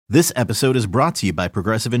This episode is brought to you by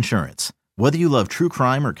Progressive Insurance. Whether you love true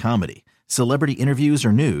crime or comedy, celebrity interviews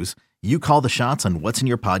or news, you call the shots on what's in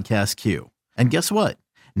your podcast queue. And guess what?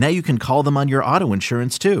 Now you can call them on your auto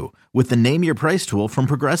insurance too with the Name Your Price tool from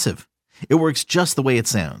Progressive. It works just the way it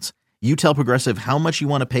sounds. You tell Progressive how much you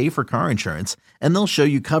want to pay for car insurance, and they'll show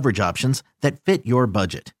you coverage options that fit your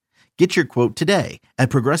budget. Get your quote today at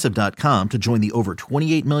Progressive.com to join the over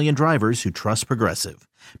 28 million drivers who trust Progressive.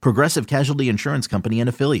 Progressive Casualty Insurance Company and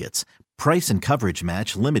Affiliates. Price and coverage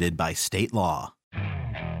match limited by state law.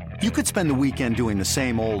 You could spend the weekend doing the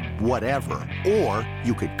same old whatever, or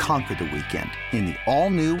you could conquer the weekend in the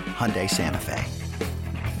all-new Hyundai Santa Fe.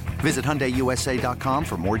 Visit HyundaiUSA.com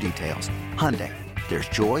for more details. Hyundai, there's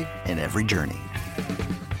joy in every journey.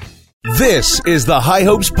 This is the High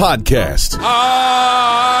Hopes Podcast.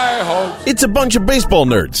 High Hopes. It's a bunch of baseball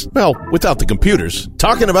nerds, well, without the computers,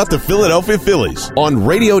 talking about the Philadelphia Phillies on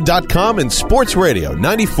radio.com and sports radio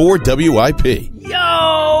 94 WIP.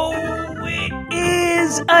 Yo, it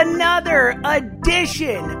is another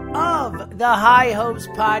edition of the High Hopes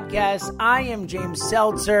Podcast. I am James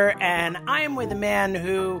Seltzer, and I am with a man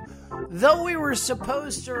who, though we were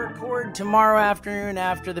supposed to record tomorrow afternoon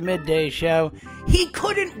after the midday show, he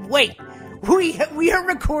couldn't wait. We are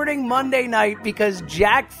recording Monday night because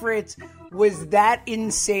Jack Fritz was that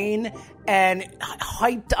insane and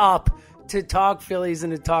hyped up to talk Phillies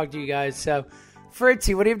and to talk to you guys. So,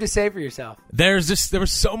 Fritzy, what do you have to say for yourself? There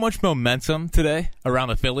was so much momentum today around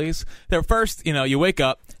the Phillies. First, you wake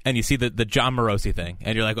up and you see the John Morosi thing,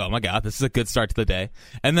 and you're like, oh my God, this is a good start to the day.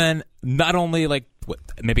 And then not only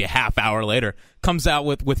maybe a half hour later, comes out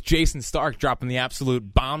with Jason Stark dropping the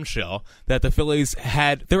absolute bombshell that the Phillies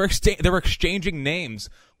had. They were exchanging names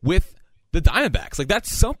with the Diamondbacks. Like,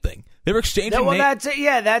 that's something. They were exchanging names.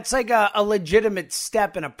 That's like a legitimate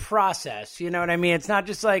step in a process. You know what I mean? It's not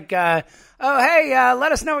just like, let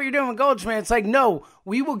us know what you're doing with Goldschmidt. It's like, no,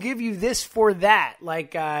 we will give you this for that.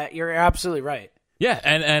 Like, you're absolutely right. Yeah,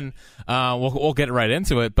 and we'll get right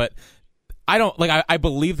into it, but I don't I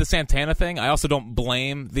believe the Santana thing. I also don't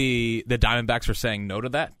blame the Diamondbacks for saying no to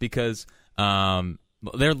that because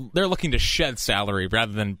they're looking to shed salary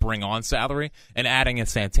rather than bring on salary, and adding in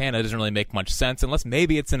Santana doesn't really make much sense unless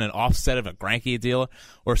maybe it's in an offset of a Greinke deal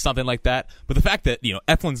or something like that. But the fact that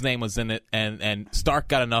Eflin's name was in it and Stark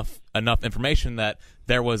got enough information that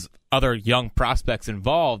there was other young prospects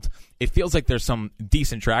involved, it feels like there's some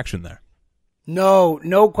decent traction there.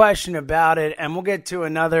 No question about it, and we'll get to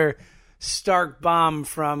another Stark bomb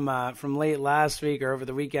from late last week or over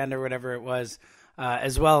the weekend or whatever it was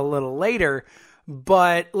as well a little later.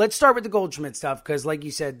 But let's start with the Goldschmidt stuff because, like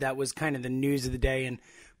you said, that was kind of the news of the day and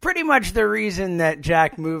pretty much the reason that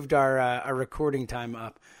Jack moved our recording time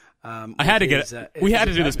up. We had to do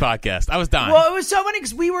this podcast. I was dying. Well, it was so funny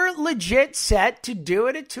because we were legit set to do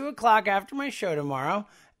it at 2:00 after my show tomorrow.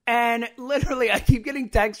 And literally, I keep getting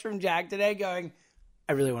texts from Jack today going,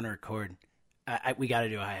 I really want to record. We got to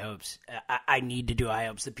do High Hopes. I need to do High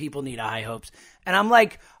Hopes. The people need a High Hopes. And I'm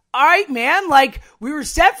like, all right, man. Like, we were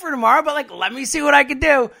set for tomorrow, but let me see what I could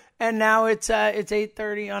do. And now it's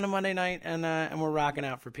 8:30 on a Monday night, and we're rocking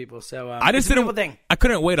out for people. So I just didn't. I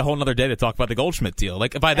couldn't wait a whole another day to talk about the Goldschmidt deal.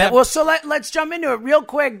 Let's jump into it real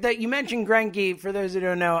quick. That you mentioned Greinke. For those who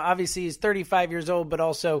don't know, obviously he's 35 years old, but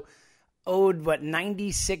also owed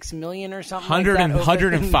 $96 million or something.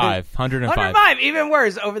 105, even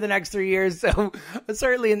worse over the next 3 years. So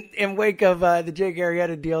certainly in wake of the Jake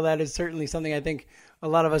Arrieta deal, that is certainly something I think a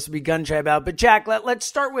lot of us would be gun shy about. But Jack, let's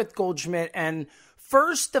start with Goldschmidt, and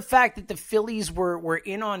first the fact that the Phillies were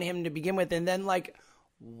in on him to begin with, and then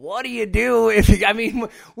what do you do if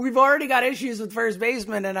we've already got issues with first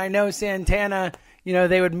baseman, and I know Santana,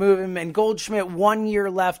 they would move him, and Goldschmidt 1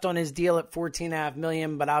 year left on his deal at $14.5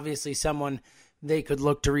 million, but obviously someone they could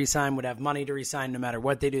look to re-sign, would have money to re-sign no matter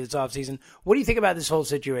what they do this offseason. What do you think about this whole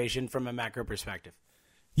situation from a macro perspective?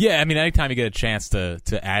 Yeah, anytime you get a chance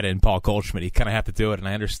to add in Paul Goldschmidt, you kind of have to do it. And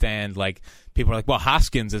I understand, people are like, well,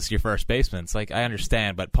 Hoskins is your first baseman. It's I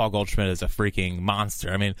understand, but Paul Goldschmidt is a freaking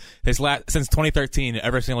monster. Since 2013,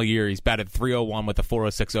 every single year, he's batted .301 with a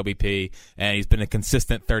 .406 OBP, and he's been a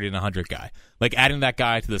consistent 30 and 100 guy. Adding that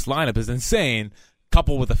guy to this lineup is insane,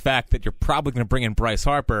 coupled with the fact that you're probably going to bring in Bryce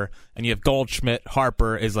Harper, and you have Goldschmidt.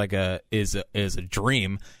 Harper is a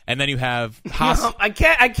dream, and then you have Hoskins. I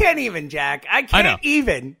can't even, Jack. I can't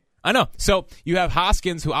even. I know. So you have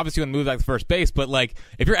Hoskins, who obviously going to move back to first base, but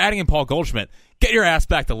if you're adding in Paul Goldschmidt, get your ass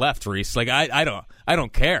back to left, Reese. I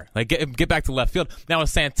don't care. Get back to left field. Now with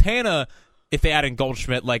Santana, if they add in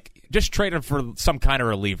Goldschmidt, like just trade him for some kind of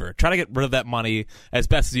reliever. Try to get rid of that money as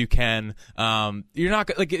best as you can. You're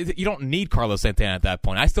not like you don't need Carlos Santana at that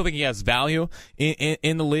point. I still think he has value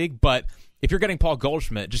in the league, but if you're getting Paul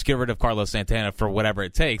Goldschmidt, just get rid of Carlos Santana for whatever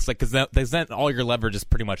it takes. Like because then all your leverage is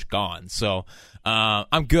pretty much gone. So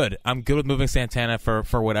I'm good. I'm good with moving Santana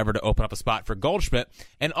for whatever to open up a spot for Goldschmidt.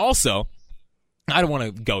 And also, I don't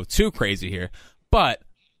want to go too crazy here, but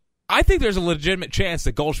I think there's a legitimate chance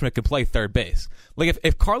that Goldschmidt can play third base. Like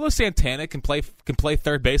if Carlos Santana can play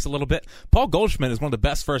third base a little bit, Paul Goldschmidt is one of the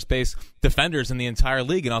best first base defenders in the entire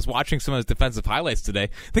league. And I was watching some of his defensive highlights today.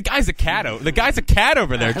 The guy's a cat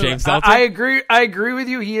over there, James Seltzer. I agree with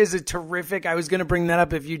you. He is a terrific. I was going to bring that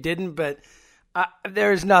up if you didn't, but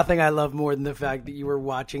there's nothing I love more than the fact that you were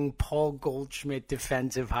watching Paul Goldschmidt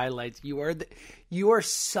defensive highlights. You are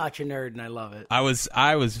such a nerd, and I love it. I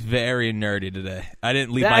was very nerdy today. I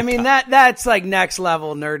didn't leave. That's like next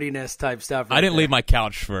level nerdiness type stuff. I didn't leave my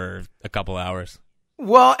couch for a couple hours.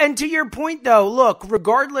 Well, and to your point though, look,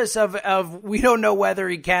 regardless of we don't know whether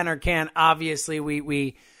he can or can't. Obviously,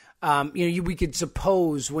 we could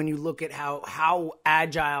suppose when you look at how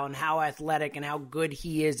agile and how athletic and how good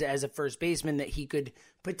he is as a first baseman that he could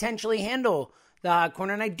potentially handle the hot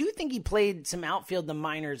corner. And I do think he played some outfield in the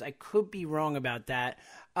minors. I could be wrong about that.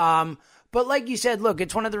 But like you said, look,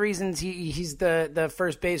 it's one of the reasons he's the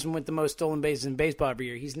first baseman with the most stolen bases in baseball every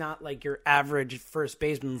year. He's not like your average first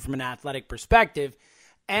baseman from an athletic perspective.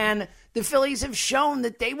 And the Phillies have shown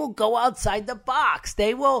that they will go outside the box.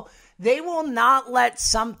 They will not let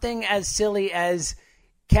something as silly as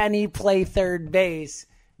can he play third base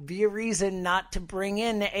be a reason not to bring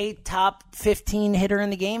in a top 15 hitter in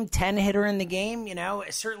the game, 10 hitter in the game,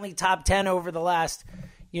 certainly top 10 over the last,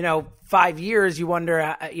 5 years. You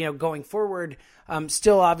wonder, going forward,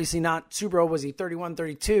 still obviously not Super Bowl. Was he 31,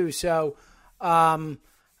 32? So,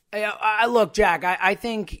 I look, Jack, I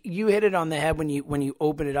think you hit it on the head when you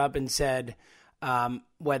opened it up and said,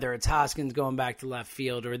 whether it's Hoskins going back to left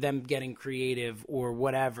field or them getting creative or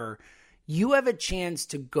whatever, you have a chance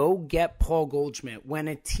to go get Paul Goldschmidt when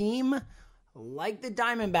a team like the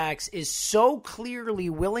Diamondbacks is so clearly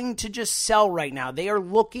willing to just sell right now. They are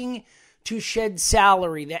looking to shed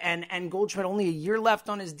salary, and Goldschmidt only a year left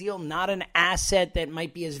on his deal, not an asset that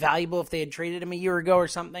might be as valuable if they had traded him a year ago or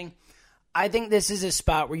something. I think this is a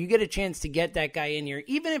spot where you get a chance to get that guy in here,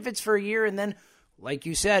 even if it's for a year, and then, like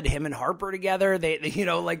you said, him and Harper together, they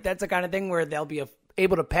that's the kind of thing where they'll be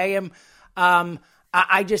able to pay him.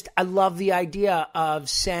 I love the idea of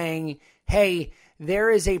saying, hey, there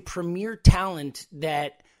is a premier talent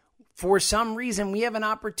that for some reason we have an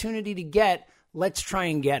opportunity to get. Let's try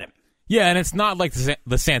and get him. Yeah, and it's not like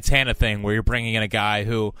the Santana thing where you're bringing in a guy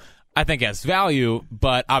who I think has value,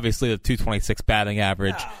 but obviously the 226 batting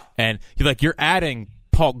average, and you're adding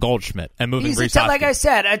Paul Goldschmidt and moving Rhys Hoskins. Like I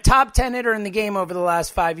said, a top 10 hitter in the game over the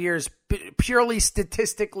last 5 years, purely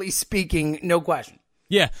statistically speaking, no question.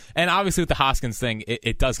 Yeah, and obviously with the Hoskins thing,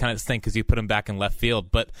 it does kind of stink because you put him back in left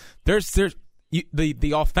field. But there's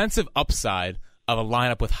the offensive upside of a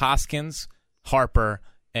lineup with Hoskins, Harper,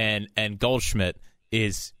 and Goldschmidt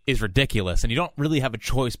is ridiculous, and you don't really have a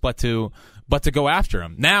choice but to go after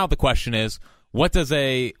him. Now the question is, what does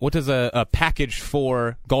a package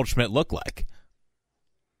for Goldschmidt look like?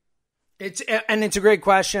 It's a great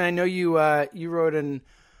question. I know you wrote an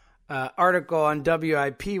article on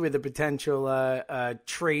WIP with a potential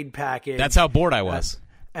trade package. That's how bored I was.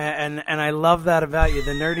 And I love that about you.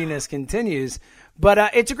 The nerdiness continues.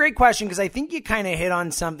 But it's a great question because I think you kind of hit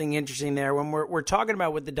on something interesting there when we're talking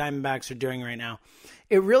about what the Diamondbacks are doing right now.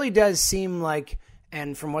 It really does seem like,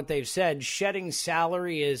 and from what they've said, shedding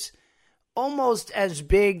salary is almost as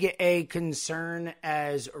big a concern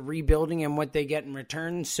as rebuilding and what they get in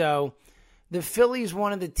return. So the Phillies,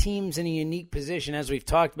 one of the teams in a unique position, as we've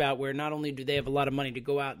talked about, where not only do they have a lot of money to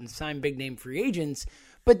go out and sign big-name free agents,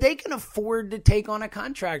 but they can afford to take on a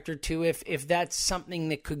contract or two if that's something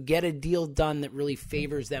that could get a deal done that really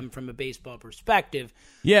favors them from a baseball perspective.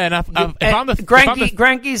 Yeah, and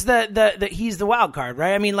Greinke's he's the wild card,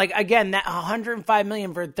 right? I mean, like, again, that $105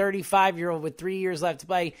 million for a 35-year-old with 3 years left to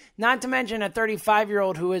play, not to mention a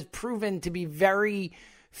 35-year-old who has proven to be very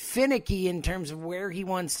finicky in terms of where he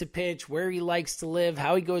wants to pitch, where he likes to live,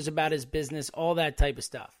 how he goes about his business, all that type of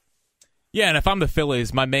stuff. Yeah, and if I'm the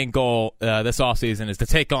Phillies, my main goal this offseason is to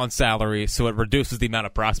take on salary so it reduces the amount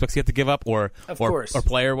of prospects you have to give up or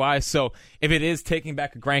player-wise. So if it is taking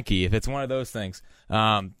back a Greinke, if it's one of those things,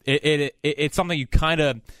 it's something you kind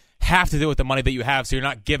of have to do with the money that you have so you're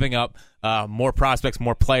not giving up more prospects,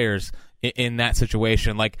 more players in that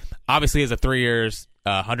situation. Like, obviously, as a 3 years,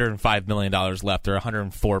 $105 million left or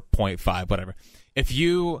 104.5, whatever. If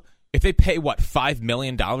you if they pay $5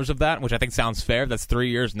 million of that, which I think sounds fair, that's 3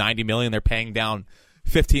 years, $90 million. They're paying down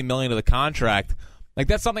 $15 million of the contract. Like,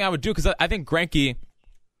 that's something I would do, because I think Greinke,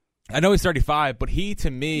 I know he's 35, but he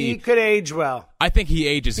could age well. I think he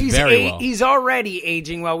ages very well. He's already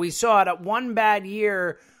aging well. We saw it at one bad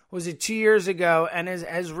year. Was it 2 years ago, and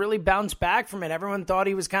has really bounced back from it. Everyone thought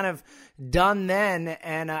he was kind of done then,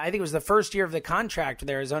 and I think it was the first year of the contract with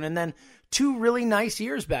Arizona, and then 2 really nice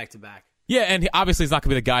years back-to-back. Yeah, and obviously he's not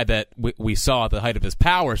going to be the guy that we saw at the height of his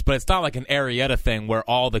powers, but it's not like an Arrieta thing where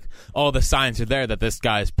all the signs are there that this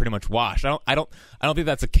guy is pretty much washed. I don't think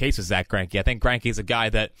that's the case with Zach Greinke. I think Greinke is a guy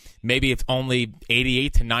that maybe it's only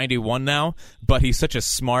 88 to 91 now, but he's such a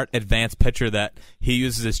smart, advanced pitcher that he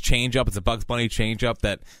uses his changeup. It's a Bugs Bunny changeup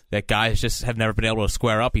that guys just have never been able to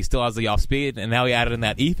square up. He still has the off speed, and now he added in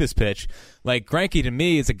that ethos pitch. Like, Greinke to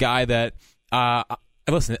me is a guy that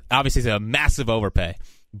listen, obviously he's a massive overpay,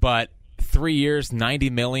 but 3 years,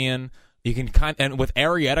 $90 million. You can and with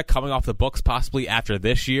Arrieta coming off the books possibly after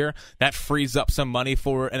this year, that frees up some money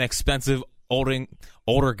for an expensive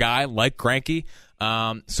older guy like Greinke.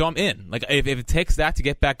 So I'm in. Like, if it takes that to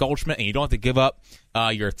get back Goldschmidt, and you don't have to give up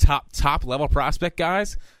your top level prospect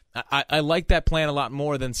guys, I like that plan a lot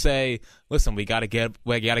more than say, listen, we got to give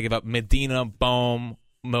up Medina, Bohm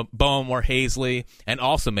or Hazley, and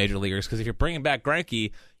also major leaguers, because if you're bringing back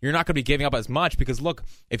Greinke, you're not going to be giving up as much, because look,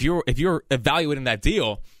 if you're evaluating that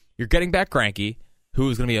deal, you're getting back Greinke,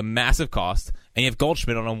 who's going to be a massive cost, and you have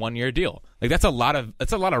Goldschmidt on a 1-year deal. Like, that's a lot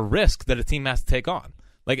of risk that a team has to take on.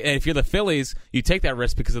 Like, and if you're the Phillies, you take that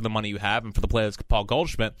risk because of the money you have and for the players Paul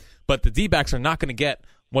Goldschmidt, but the D-backs are not going to get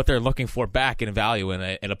what they're looking for back in value in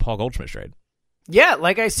a Paul Goldschmidt trade. Yeah,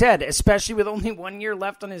 like I said, especially with only 1 year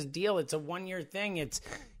left on his deal, it's a 1-year thing. It's,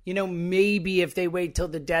 maybe if they wait till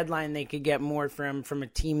the deadline, they could get more from a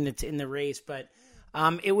team that's in the race. But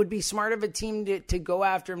it would be smart of a team to go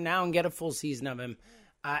after him now and get a full season of him.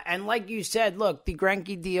 And like you said, look, the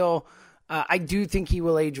Greinke deal, I do think he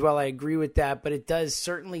will age well. I agree with that. But it does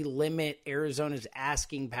certainly limit Arizona's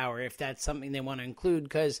asking power if that's something they want to include.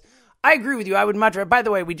 Because I agree with you. I would much rather. By the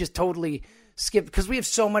way, we just totally skip, because we have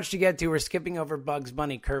so much to get to. We're skipping over Bugs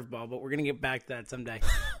Bunny curveball, but we're going to get back to that someday.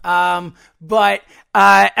 But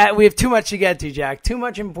we have too much to get to, Jack. Too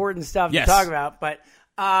much important stuff to talk about. But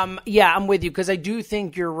yeah, I'm with you, because I do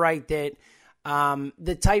think you're right that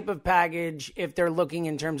the type of package, if they're looking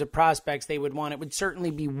in terms of prospects they would want, it would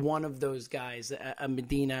certainly be one of those guys, a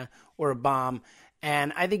Medina or a Bohm.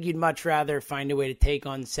 And I think you'd much rather find a way to take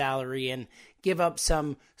on salary and give up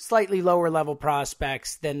some slightly lower level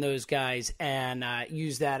prospects than those guys, and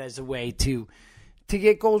use that as a way to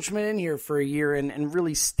get Goldschmidt in here for a year and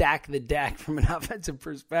really stack the deck from an offensive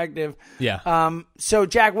perspective. Yeah. So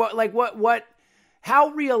Jack, how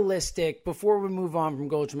realistic, before we move on from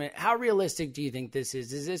Goldschmidt, how realistic do you think this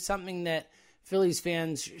is? Is this something that Phillies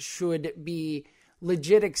fans should be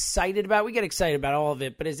legit excited about? We get excited about all of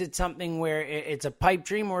it, but is it something where it's a pipe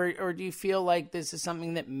dream, or do you feel like this is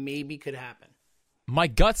something that maybe could happen? My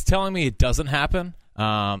gut's telling me it doesn't happen.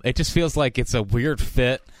 It just feels like it's a weird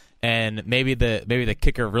fit, and maybe the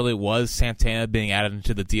kicker really was Santana being added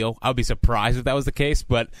into the deal. I would be surprised if that was the case,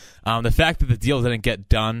 but the fact that the deal didn't get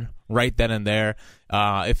done right then and there,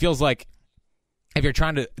 it feels like if you're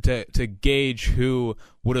trying to gauge who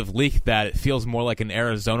would have leaked that, it feels more like an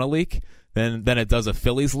Arizona leak than it does a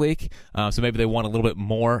Phillies leak. So maybe they want a little bit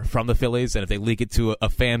more from the Phillies, and if they leak it to a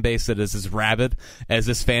fan base that is as rabid as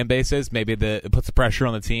this fan base is, maybe it puts the pressure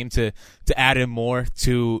on the team to add in more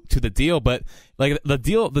to the deal. But like the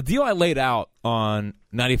deal I laid out on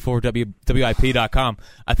 94WIP.com,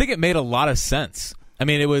 I think it made a lot of sense. I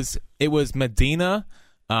mean, it was Medina,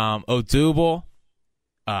 Odubel.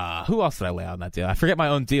 Who else did I lay out on that deal? I forget my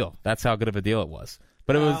own deal. That's how good of a deal it was.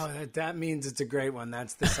 But it was. That means it's a great one.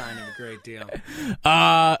 That's the sign of a great deal.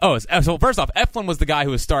 So first off, Eflin was the guy who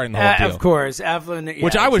was starting the whole deal. Of course, Eflin. Yeah,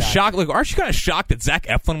 which I was shocked. Like, aren't you kind of shocked that Zach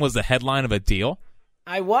Eflin was the headline of a deal?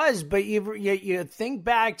 I was, but you think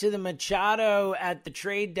back to the Machado at the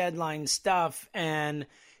trade deadline stuff, and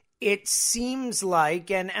it seems like,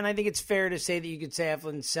 and I think it's fair to say that you could say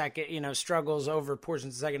Eflin's struggles over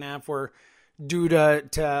portions of the second half were due to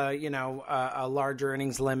a larger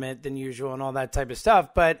innings limit than usual and all that type of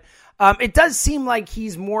stuff. But it does seem like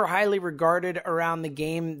he's more highly regarded around the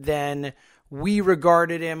game than we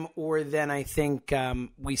regarded him, or than I think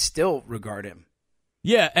we still regard him.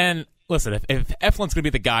 Yeah, and listen, if Eflin's going to be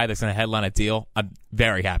the guy that's going to headline a deal, I'm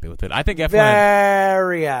very happy with it. I think Eflin...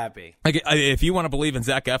 Very happy. Like, if you want to believe in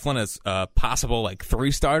Zach Eflin as a possible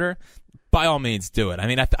 3 starter, by all means do it. I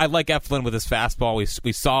mean, I like Eflin with his fastball.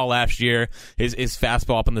 We saw last year his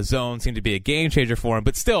fastball up in the zone seemed to be a game changer for him,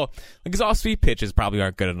 but still, like, his off-speed pitches probably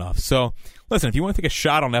aren't good enough. So, listen, if you want to take a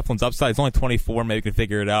shot on Eflin's upside, he's only 24, maybe you can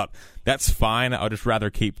figure it out. That's fine. I would just rather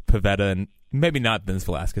keep Pivetta and maybe not Vince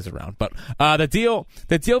Velasquez around. But the deal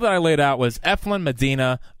that I laid out was Eflin,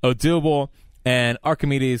 Medina, Odubel, and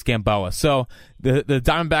Archimedes Gamboa. So the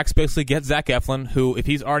Diamondbacks basically get Zach Eflin, who, if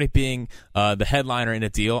he's already being the headliner in a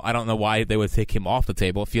deal, I don't know why they would take him off the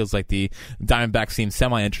table. It feels like the Diamondbacks seem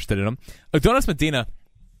semi-interested in him. Adonis Medina,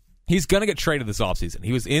 he's going to get traded this offseason.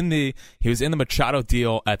 He was in the Machado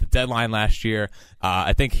deal at the deadline last year.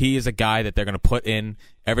 I think he is a guy that they're going to put in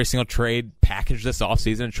every single trade package this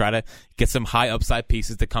offseason and try to get some high upside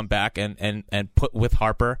pieces to come back and put with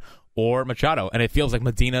Harper or Machado. And it feels like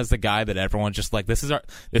Medina is the guy that everyone's just like, this is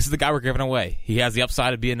the guy we're giving away. He has the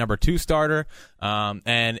upside to be a number 2 starter.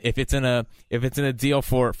 And if it's in a deal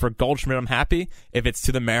for Goldschmidt, I'm happy. If it's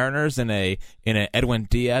to the Mariners in a Edwin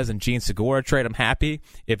Diaz and Gene Segura trade, I'm happy.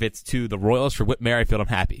 If it's to the Royals for Whit Merrifield, I'm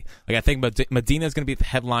happy. Like, I think Medina is going to be the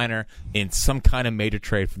headliner in some kind of major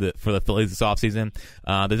trade for the Phillies this offseason.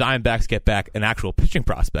 The Diamondbacks get back an actual pitching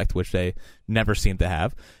prospect, which they never seem to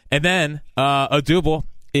have. And then Odubel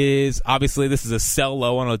is, obviously, this is a sell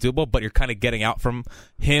low on Odubel, but you're kind of getting out from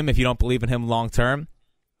him if you don't believe in him long term.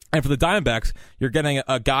 And for the Diamondbacks, you're getting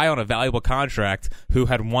a guy on a valuable contract who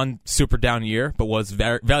had one super down year, but was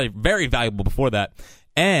very, very, very valuable before that.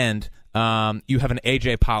 And you have an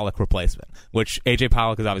A.J. Pollock replacement, which A.J.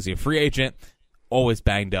 Pollock is obviously a free agent, always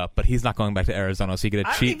banged up, but he's not going back to Arizona, so you get a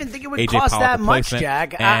cheap. I don't even think it would AJ cost Pollock that much,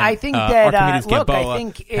 Jack. I think that Gamboa I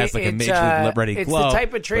think has like a major league ready it's glove. the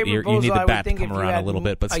type of trade proposal you need the I bat would think to come if you around had a little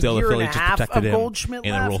bit, but a still the year Phillies and a just half protected of him Goldschmidt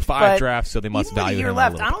in the Rule left, 5 draft, so they must even with a value year him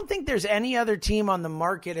left, a little I bit. don't think there's any other team on the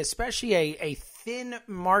market, especially a thin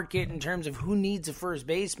market in terms of who needs a first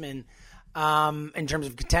baseman, in terms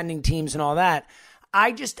of contending teams and all that.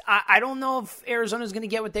 I don't know if Arizona's going to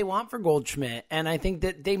get what they want for Goldschmidt, and I think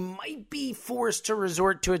that they might be forced to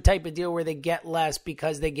resort to a type of deal where they get less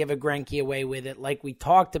because they give a Greinke away with it, like we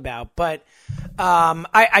talked about. But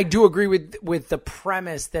I do agree with the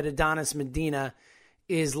premise that Adonis Medina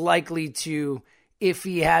is likely to, if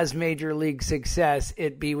he has major league success,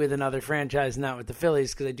 it be with another franchise, not with the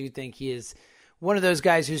Phillies, because I do think he is one of those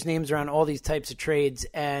guys whose names are on all these types of trades.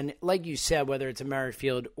 And like you said, whether it's a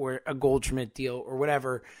Merrifield or a Goldschmidt deal or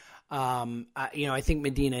whatever, I think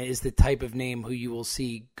Medina is the type of name who you will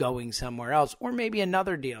see going somewhere else, or maybe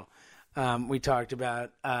another deal we talked about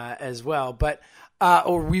as well. But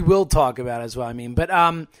or we will talk about as well, I mean. But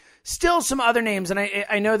still some other names. And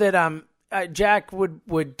I know that Jack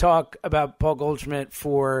would talk about Paul Goldschmidt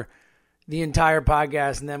for the entire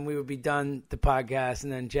podcast, and then we would be done the podcast,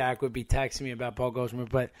 and then Jack would be texting me about Paul Goldschmidt.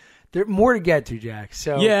 But there's more to get to, Jack.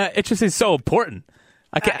 So yeah, it just is so important.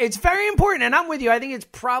 It's very important, and I'm with you. I think it's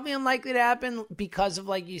probably unlikely to happen because of,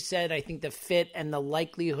 like you said, I think the fit and the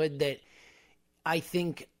likelihood that I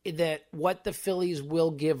think that what the Phillies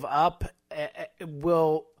will give up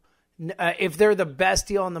will, if they're the best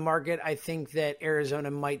deal on the market, I think that Arizona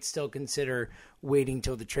might still consider waiting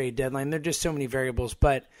till the trade deadline. There are just so many variables,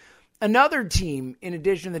 but another team, in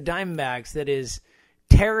addition to the Diamondbacks, that is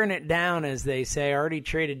tearing it down, as they say, already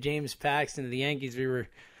traded James Paxton to the Yankees. We were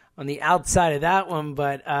on the outside of that one,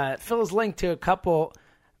 but Phil's linked to a couple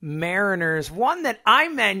Mariners. One that I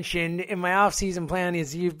mentioned in my offseason plan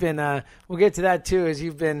is you've been, we'll get to that too, is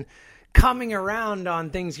you've been coming around on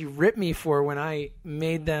things you ripped me for when I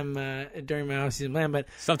made them during my offseason plan. But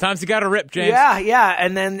sometimes you got to rip, James. Yeah.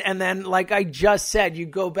 And then, like I just said, you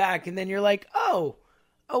go back and then you're like, oh,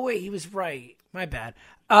 wait, he was right. My bad.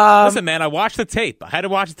 Listen, man, I watched the tape. I had to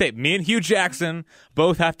watch the tape. Me and Hugh Jackson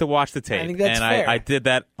both have to watch the tape. I think that's fair. I did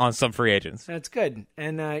that on some free agents. That's good.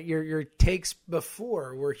 And your takes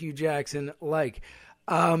before were Hugh Jackson like.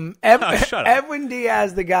 Shut up. Edwin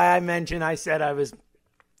Diaz, the guy I mentioned, I said I was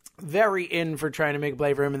very in for trying to make a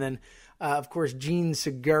play for him. And then, of course, Gene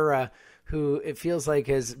Segura, who it feels like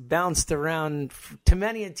has bounced around to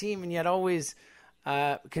many a team and yet always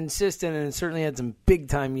consistent, and certainly had some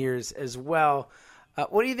big-time years as well.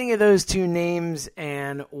 What do you think of those two names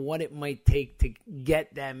and what it might take to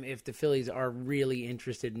get them if the Phillies are really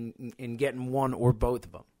interested in getting one or both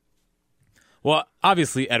of them? Well,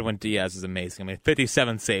 obviously, Edwin Diaz is amazing. I mean,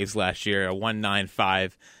 57 saves last year, a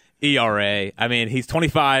 1.95 ERA. I mean, he's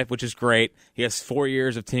 25, which is great. He has 4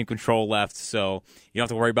 years of team control left, so you don't have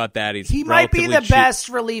to worry about that. He might be the best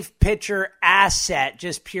relief pitcher asset,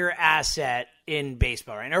 just pure asset in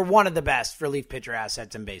baseball right now, or one of the best relief pitcher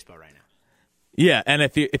assets in baseball right now. Yeah, and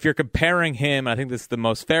if you're comparing him, I think this is the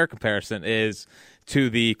most fair comparison, is to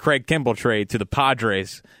the Craig Kimbrell trade to the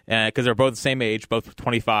Padres, because they're both the same age, both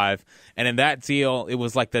 25. And in that deal, it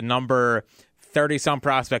was like the number 30-some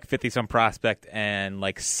prospect, 50-some prospect, and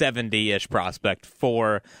like 70-ish prospect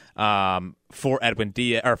for Edwin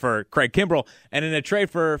Diaz, or for Craig Kimbrell. And in a trade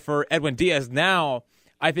for Edwin Diaz, now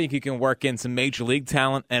I think you can work in some major league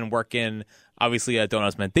talent and work in obviously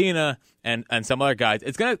Donos Medina and some other guys.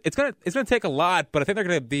 It's gonna take a lot, but I think they're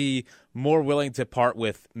gonna be more willing to part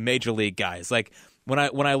with major league guys. Like when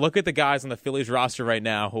I look at the guys on the Phillies roster right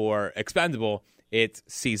now who are expendable, it's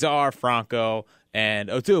Cesar, Franco, and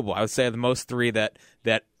Odubel. I would say the most three that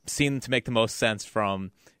seem to make the most sense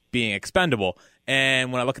from being expendable.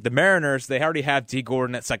 And when I look at the Mariners, they already have D.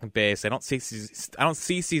 Gordon at second base. I don't see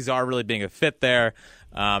Cesar really being a fit there.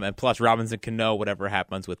 And plus, Robinson Cano, whatever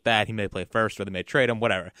happens with that, he may play first or they may trade him,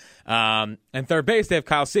 whatever. And third base, they have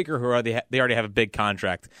Kyle Seager, who they already have a big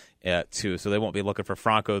contract too, so they won't be looking for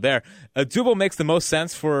Franco there. Odubel makes the most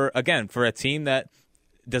sense for a team that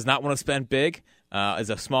does not want to spend big. As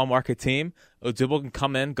a small market team, Odubel can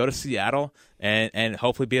come in, go to Seattle, and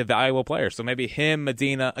hopefully be a valuable player. So maybe him,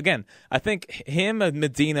 Medina. Again, I think him and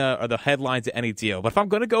Medina are the headlines of any deal. But if I'm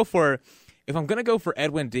going to go for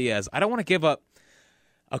Edwin Diaz, I don't want to give up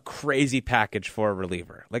a crazy package for a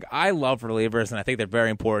reliever. Like, I love relievers, and I think they're very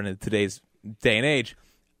important in today's day and age.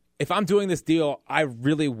 If I'm doing this deal, I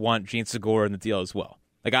really want Gene Segura in the deal as well.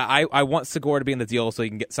 Like, I want Segura to be in the deal so you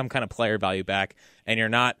can get some kind of player value back, and you're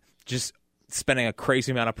not just spending a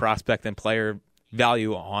crazy amount of prospect and player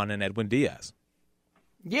value on an Edwin Diaz.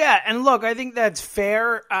 Yeah, and look, I think that's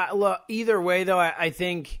fair. Look, either way, though, I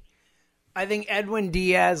think Edwin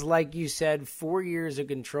Diaz, like you said, 4 years of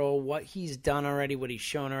control, what he's done already, what he's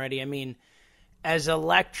shown already. I mean, as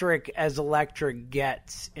electric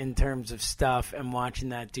gets in terms of stuff and watching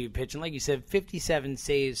that dude pitch. And like you said, 57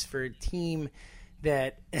 saves for a team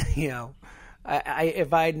that,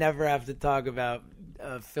 if I'd never have to talk about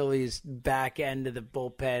Phillies back end of the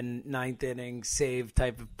bullpen, ninth inning save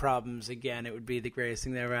type of problems again, it would be the greatest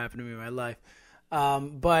thing that ever happened to me in my life.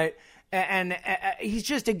 But he's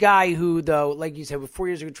just a guy who, though, like you said, with 4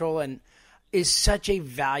 years of control, and is such a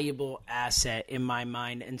valuable asset in my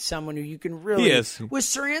mind, and someone who you can really, with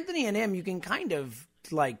Sir Anthony and him, you can kind of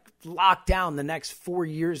like lock down the next 4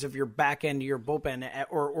 years of your back end of your bullpen,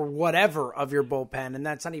 or whatever of your bullpen. And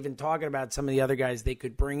that's not even talking about some of the other guys they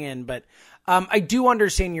could bring in. But I do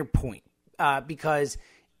understand your point, because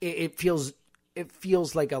it feels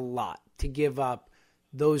like a lot to give up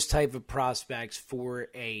those type of prospects for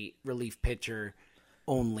a relief pitcher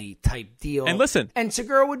only type deal. And listen, and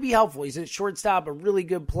Segura would be helpful. He's a shortstop, a really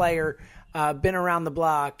good player, been around the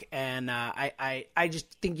block, and I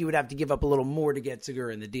just think you would have to give up a little more to get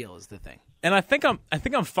Segura in the deal is the thing. And I think I'm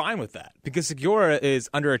fine with that, because Segura is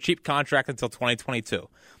under a cheap contract until 2022.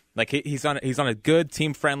 Like, he's on a good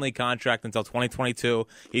team-friendly contract until 2022.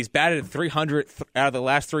 He's batted 300 out of the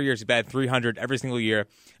last 3 years. He batted 300 every single year.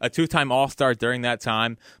 A two-time All-Star during that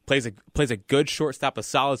time. Plays a good shortstop, a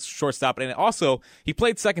solid shortstop, and also he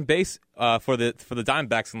played second base for the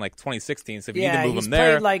Diamondbacks in like 2016. So if you need to move him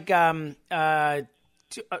there, he's played like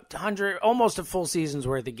 100, almost a full season's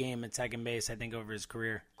worth of game at second base, I think, over his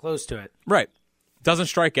career, close to it. Right, doesn't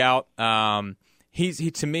strike out.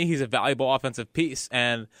 To me, he's a valuable offensive piece,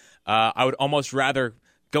 and I would almost rather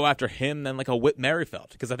go after him than like a Whit Merrifield,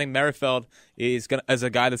 because I think Merrifield is as a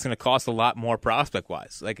guy that's going to cost a lot more prospect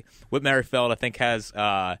wise. Like, Whit Merrifield, I think, has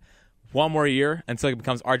 1 more year until he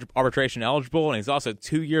becomes arbitration eligible, and he's also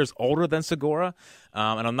 2 years older than Segura,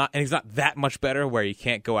 and he's not that much better where you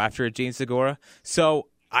can't go after a Gene Segura. So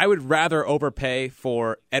I would rather overpay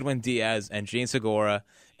for Edwin Diaz and Gene Segura.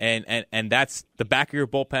 And that's the back of your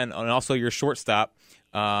bullpen and also your shortstop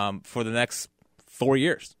for the next 4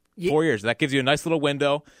 years. 4 years. That gives you a nice little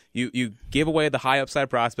window. You give away the high upside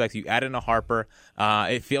prospects. You add in a Harper.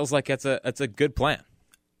 It feels like it's a good plan.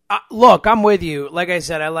 Look, I'm with you. Like I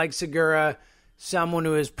said, I like Segura, someone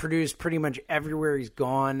who has produced pretty much everywhere he's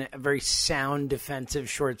gone. A very sound defensive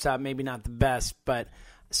shortstop. Maybe not the best, but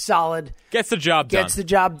solid. Gets the job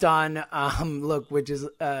done. Look, which is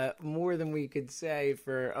more than we could say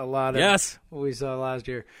for a lot of what we saw last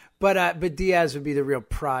year. But Diaz would be the real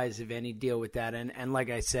prize of any deal with that. And like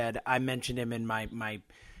I said, I mentioned him in my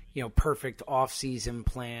perfect off-season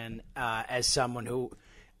plan as someone who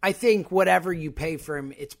I think whatever you pay for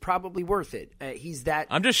him, it's probably worth it. He's that.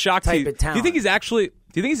 I'm just shocked type of talent. Do you think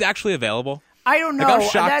he's actually available? I don't know. Like, I'm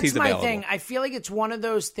shocked That's he's my available. thing. I feel like it's one of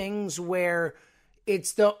those things where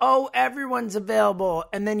it's everyone's available.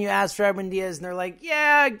 And then you ask for Edwin Diaz and they're like,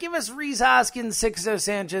 yeah, give us Rhys Hoskins, Sixto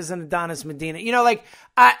Sanchez, and Adonis Medina.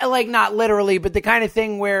 Not literally, but the kind of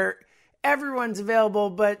thing where everyone's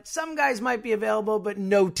available, but some guys might be available, but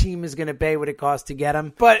no team is going to pay what it costs to get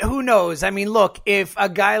them. But who knows? I mean, look, if a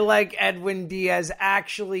guy like Edwin Diaz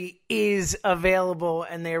actually is available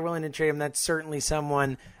and they are willing to trade him, that's certainly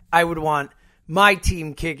someone I would want my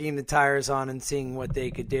team kicking the tires on and seeing what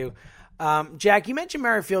they could do. Jack, you mentioned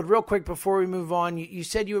Merrifield real quick before we move on. You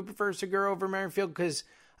said you would prefer Segura over Merrifield because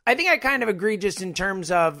I think I kind of agree just in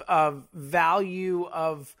terms of value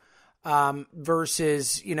of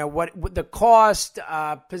versus, what the cost,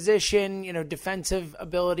 position, defensive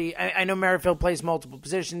ability. I know Merrifield plays multiple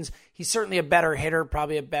positions. He's certainly a better hitter,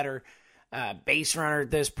 probably a better base runner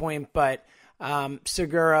at this point, but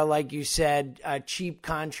Segura, like you said, a cheap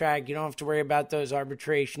contract. You don't have to worry about those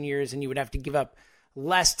arbitration years, and you would have to give up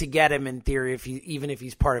less to get him in theory even if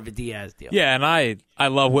he's part of a Diaz deal. Yeah, and I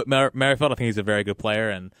love Whit Merrifield. I think he's a very good player,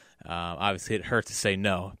 and obviously it hurts to say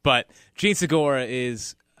no. But Gene Segura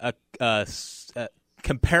is a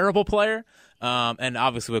comparable player, and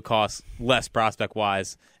obviously would cost less prospect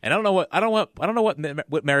wise. And I don't know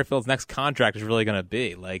what Merrifield's next contract is really going to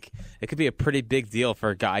be. Like, it could be a pretty big deal for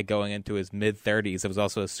a guy going into his mid-30s. It was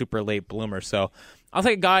also a super late bloomer. So I'll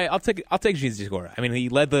take Gene Segura. I mean, he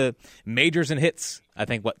led the majors in hits, I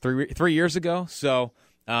think, 3 years ago. So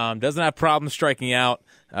doesn't have problems striking out.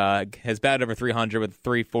 Has batted over 300 with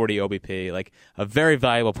 340 OBP. Like, a very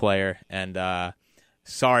valuable player. And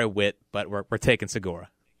sorry, Whit, but we're taking Segura.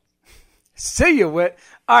 See you, Whit.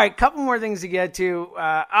 All right, couple more things to get to.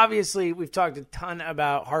 Obviously, we've talked a ton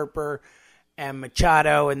about Harper and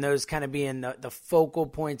Machado and those kind of being the focal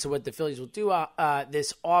points of what the Phillies will do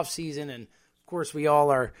this offseason. And, of course, we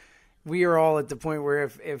are all at the point where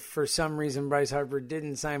if for some reason Bryce Harper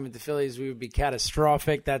didn't sign with the Phillies, we would be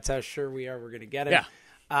catastrophic. That's how sure we are we're going to get him.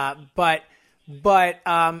 Yeah. But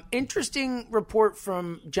interesting report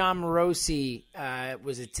from John Morosi.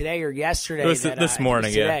 Was it today or yesterday? It was this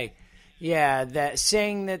morning, today. Yeah, that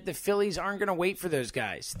saying that the Phillies aren't going to wait for those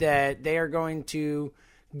guys, that they are going to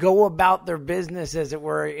go about their business, as it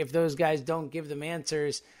were, if those guys don't give them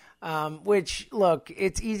answers. Which, look,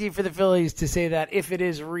 it's easy for the Phillies to say that if it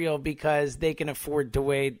is real because they can afford to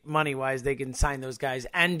wait money-wise. They can sign those guys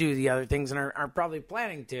and do the other things and are probably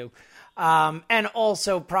planning to. And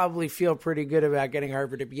also probably feel pretty good about getting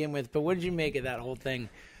Harper to begin with. But what did you make of that whole thing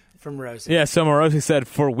from Morosi? Yeah, so Morosi said,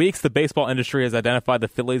 for weeks, the baseball industry has identified the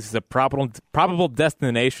Phillies as a probable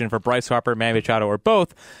destination for Bryce Harper, Manny Machado, or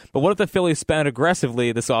both. But what if the Phillies spend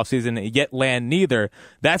aggressively this offseason yet land neither?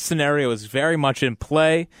 That scenario is very much in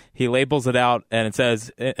play. He labels it out, and it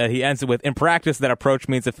says, he ends it with, in practice, that approach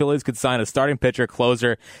means the Phillies could sign a starting pitcher,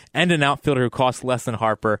 closer, and an outfielder who costs less than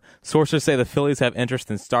Harper. Sources say the Phillies have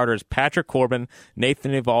interest in starters Patrick Corbin,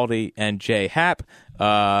 Nathan Eovaldi, and Jay Happ.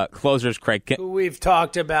 Closers Craig who we've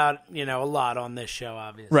talked about, a lot on this show,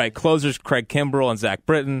 obviously. Right. Closers Craig Kimbrell and Zach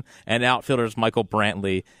Britton, and outfielders Michael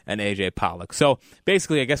Brantley and AJ Pollock. So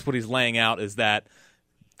basically, I guess what he's laying out is that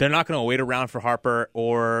they're not going to wait around for Harper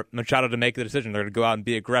or Machado to make the decision. They're going to go out and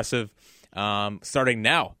be aggressive starting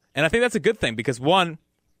now. And I think that's a good thing because one,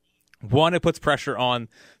 it puts pressure on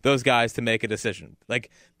those guys to make a decision. Like,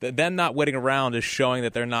 them not waiting around is showing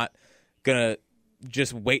that they're not going to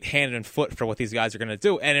just wait hand and foot for what these guys are going to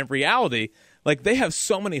do. And in reality, like, they have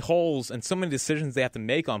so many holes and so many decisions they have to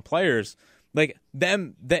make on players. Like,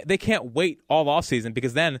 they can't wait all offseason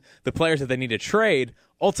because then the players that they need to trade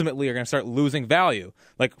ultimately are going to start losing value.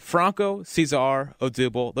 Like Franco, Cesar,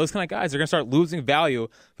 Odubel, those kind of guys are going to start losing value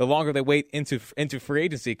the longer they wait into free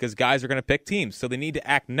agency because guys are going to pick teams. So they need to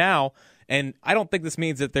act now. And I don't think this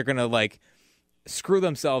means that they're going to, like, screw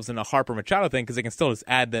themselves in a Harper Machado thing because they can still just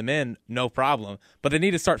add them in, no problem. But they need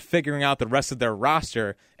to start figuring out the rest of their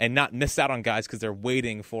roster and not miss out on guys because they're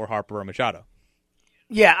waiting for Harper or Machado.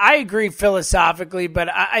 Yeah, I agree philosophically, but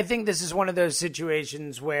I think this is one of those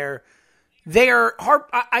situations where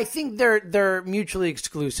I think they're mutually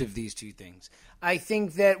exclusive, these two things. I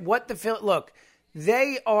think that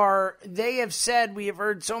they have said, we have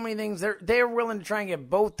heard so many things. They're willing to try and get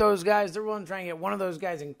both those guys. They're willing to try and get one of those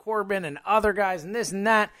guys in Corbin and other guys and this and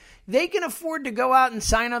that. They can afford to go out and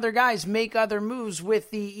sign other guys, make other moves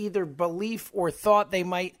with the either belief or thought they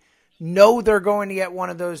might know they're going to get one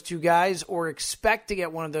of those two guys or expect to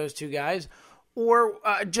get one of those two guys or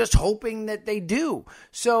just hoping that they do.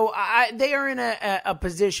 So they are in a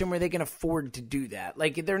position where they can afford to do that.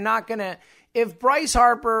 Like, they're not going to... If Bryce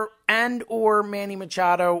Harper and or Manny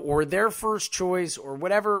Machado or their first choice or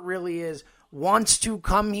whatever it really is wants to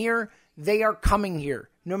come here, they are coming here.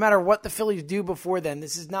 No matter what the Phillies do before then.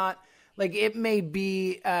 This is not Like, it may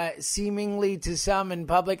be seemingly to some in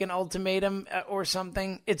public an ultimatum or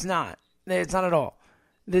something. It's not. It's not at all.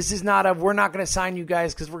 This is not we're not going to sign you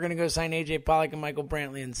guys because we're going to go sign A.J. Pollock and Michael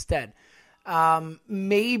Brantley instead.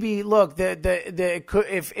 Maybe, look,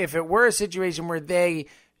 if it were a situation where they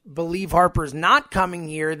believe Harper's not coming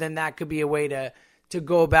here, then that could be a way to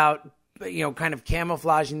go about, kind of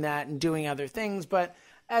camouflaging that and doing other things. But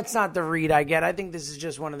that's not the read I get. I think this is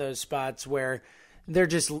just one of those spots where they're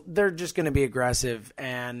just going to be aggressive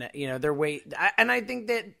and, they're and I think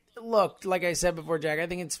that, look, like I said before, Jack, I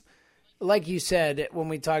think it's, like you said when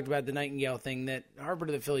we talked about the Nightingale thing, that Harper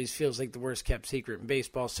to the Phillies feels like the worst kept secret in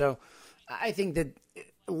baseball. So I think that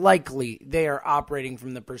likely they are operating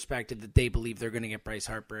from the perspective that they believe they're going to get Bryce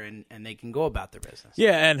Harper and they can go about their business.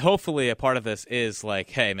 Yeah, and hopefully a part of this is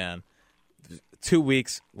like, hey, man, 2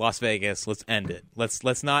 weeks, Las Vegas, let's end it.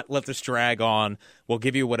 Let's not let this drag on. We'll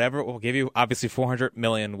give you whatever. We'll give you obviously $400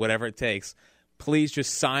 million, whatever it takes. Please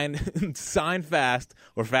just sign fast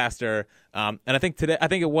or faster. And I think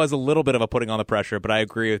it was a little bit of a putting on the pressure, but I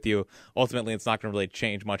agree with you. Ultimately, it's not going to really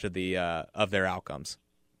change much of their outcomes.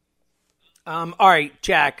 All right,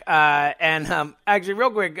 Jack. And actually, real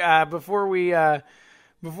quick, before we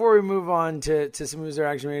move on to some moves that are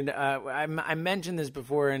actually made, I mentioned this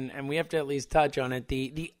before, and we have to at least touch on it.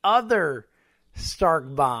 The other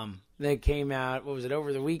Stark bomb that came out, what was it,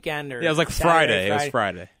 over the weekend? Or yeah, it was like Friday. It was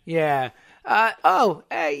Friday. Yeah.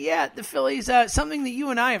 The Phillies, something that you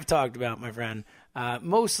and I have talked about, my friend,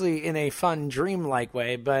 mostly in a fun, dreamlike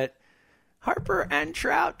way, but Harper and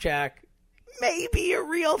Trout, Jack, may be a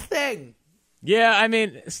real thing. Yeah, I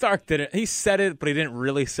mean, Stark didn't. He said it, but he didn't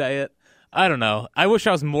really say it. I don't know. I wish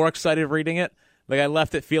I was more excited reading it. Like, I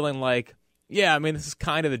left it feeling like, yeah, I mean, this is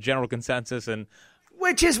kind of the general consensus, and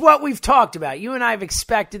which is what we've talked about. You and I have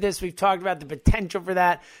expected this. We've talked about the potential for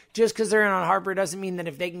that. Just because they're in on Harper doesn't mean that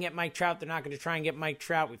if they can get Mike Trout, they're not going to try and get Mike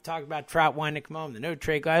Trout. We've talked about Trout wanting to come home, the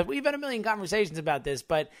no-trade clause. We've had a million conversations about this,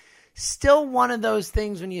 but still one of those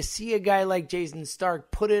things when you see a guy like Jason Stark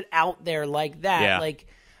put it out there like that. Yeah. Like,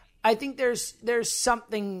 I think there's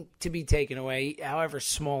something to be taken away, however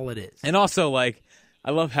small it is. And also, like, I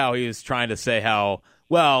love how he was trying to say how,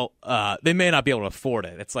 well, they may not be able to afford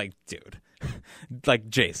it. It's like, dude. Like,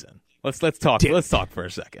 Jason, let's talk. Dude. Let's talk for a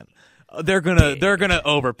second. They're gonna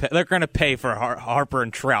overpay. They're gonna pay for Harper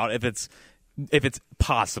and Trout if it's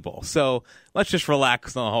possible. So let's just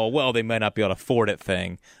relax on the whole. Well, they might not be able to afford it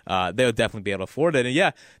thing. They would definitely be able to afford it. And yeah,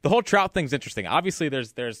 the whole Trout thing's interesting. Obviously,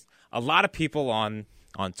 there's a lot of people on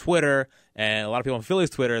Twitter and a lot of people on Phillies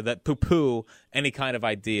Twitter that poo-poo any kind of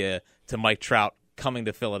idea to Mike Trout coming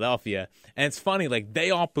to Philadelphia. And it's funny, like, they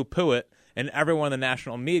all poo-poo it. And everyone in the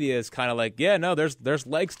national media is kind of like, yeah, no, there's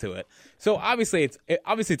legs to it. So obviously it's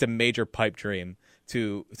a major pipe dream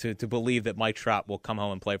to believe that Mike Trout will come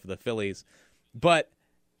home and play for the Phillies. But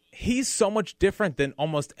he's so much different than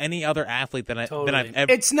almost any other athlete that I've ever.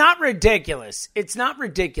 It's not ridiculous. It's not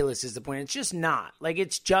ridiculous is the point. It's just not. Like,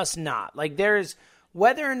 it's just not. Like, there's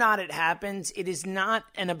whether or not it happens, it is not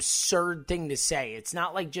an absurd thing to say. It's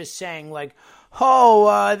not like just saying like,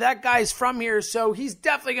 oh, that guy's from here, so he's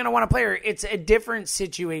definitely going to want to play here. It's a different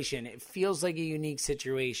situation. It feels like a unique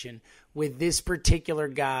situation with this particular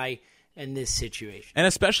guy and this situation. And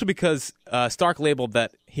especially because Stark labeled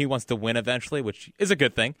that he wants to win eventually, which is a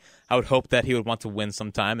good thing. I would hope that he would want to win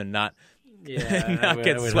sometime and not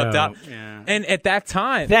get swept out. Yeah. And at that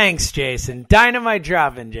time... Thanks, Jason. Dynamite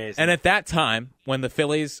dropping, Jason. And at that time, when the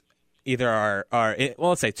Phillies either are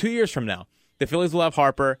let's say 2 years from now, the Phillies will have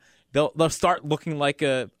Harper. They'll start looking like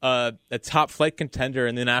a top flight contender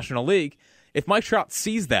in the National League. If Mike Trout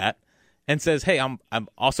sees that and says, "Hey, I'm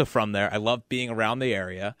also from there. I love being around the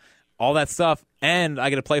area, all that stuff, and I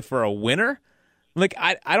get to play for a winner." Like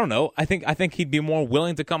I don't know. I think he'd be more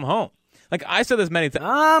willing to come home. Like I said this many times.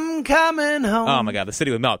 I'm coming home. Oh my God, the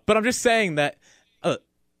city would melt. But I'm just saying that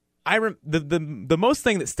the most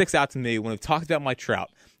thing that sticks out to me when we talk about Mike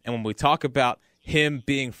Trout and when we talk about him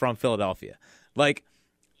being from Philadelphia, like.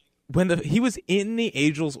 When he was in the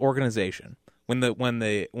Angels organization, when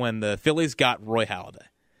the Phillies got Roy Halladay,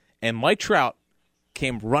 and Mike Trout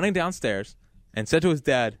came running downstairs and said to his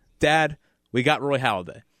dad, "Dad, we got Roy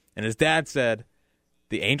Halladay," and his dad said,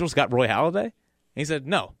 "The Angels got Roy Halladay?" And he said,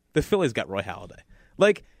 "No, the Phillies got Roy Halladay."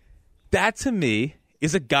 Like that to me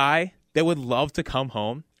is a guy that would love to come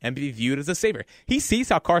home and be viewed as a savior. He sees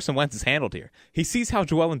how Carson Wentz is handled here. He sees how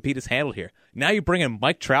Joel Embiid is handled here. Now you bring in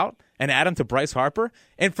Mike Trout and add him to Bryce Harper.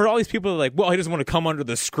 And for all these people that are like, well, he doesn't want to come under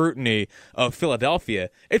the scrutiny of Philadelphia.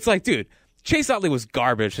 It's like, dude, Chase Utley was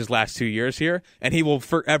garbage his last 2 years here, and he will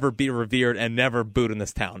forever be revered and never booed in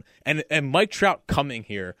this town. And Mike Trout coming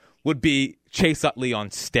here would be Chase Utley on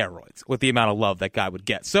steroids with the amount of love that guy would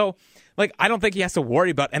get. So, like, I don't think he has to worry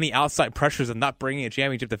about any outside pressures of not bringing a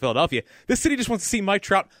championship to Philadelphia. This city just wants to see Mike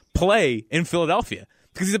Trout play in Philadelphia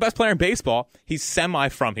because he's the best player in baseball. He's semi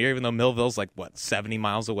from here, even though Millville's 70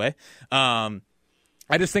 miles away.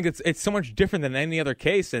 I just think it's so much different than any other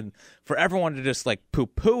case, and for everyone to just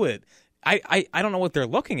poo-poo it, I don't know what they're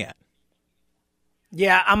looking at.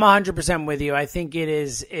 Yeah, I'm 100% with you. I think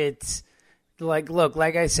it's look,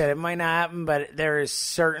 like I said, it might not happen, but there is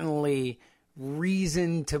certainly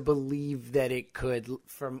reason to believe that it could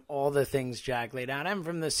from all the things Jack laid out and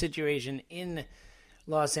from the situation in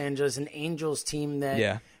Los Angeles, an Angels team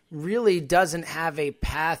that really doesn't have a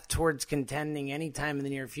path towards contending anytime in the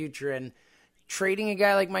near future. And trading a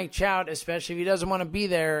guy like Mike Trout, especially if he doesn't want to be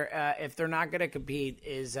there, if they're not going to compete,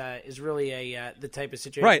 is really the type of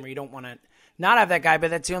situation where you don't want to not have that guy,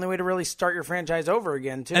 but that's the only way to really start your franchise over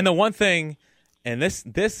again, too. And the one thing, and this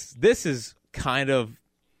is kind of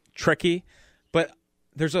tricky, but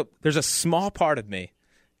there's a small part of me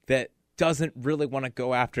that doesn't really want to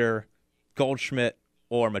go after Goldschmidt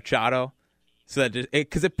or Machado, so that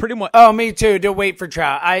because it pretty much. Oh, me too. To wait for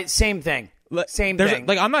Trout. Same thing. Same thing.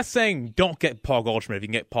 I'm not saying don't get Paul Goldschmidt if you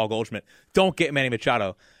can get Paul Goldschmidt. Don't get Manny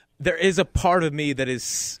Machado. There is a part of me that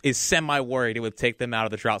is semi-worried it would take them out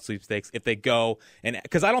of the Trout sweepstakes if they go, and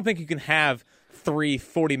because I don't think you can have three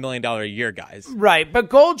 $40 million a year guys. Right, but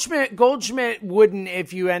Goldschmidt wouldn't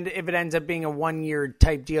if it ends up being a 1-year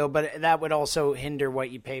type deal, but that would also hinder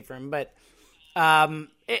what you pay for him. But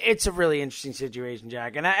it's a really interesting situation,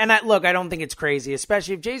 Jack. And I look, I don't think it's crazy,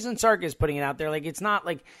 especially if Jason Stark is putting it out there. It's not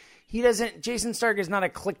like Jason Stark is not a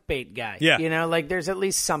clickbait guy. Yeah. There's at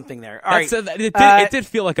least something there. All right. It did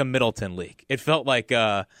feel like a Middleton league. It felt like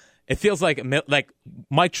it feels like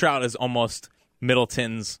Mike Trout is almost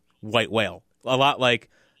Middleton's white whale. A lot like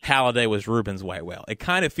Halladay was Ruben's white whale. It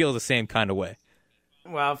kind of feels the same kind of way.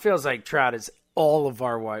 Well, it feels like Trout is all of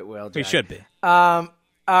our white whale, Jack. He should be. All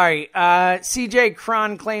right. CJ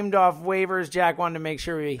Cron claimed off waivers. Jack wanted to make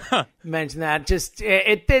sure we mention that. Just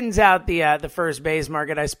it thins out the first base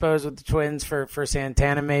market, I suppose, with the Twins for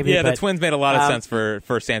Santana, maybe. Yeah, but the Twins made a lot of sense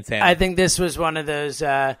for Santana. I think this was one of those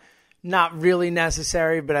not really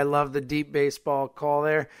necessary, but I love the deep baseball call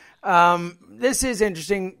there. This is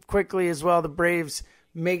interesting quickly as well. The Braves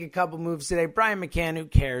make a couple moves today. Brian McCann, who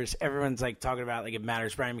cares? Everyone's talking about it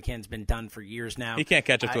matters. Brian McCann's been done for years now. He can't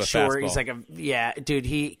catch up to a fastball. He's dude,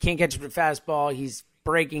 he can't catch up to a fastball. He's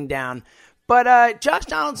breaking down. But Josh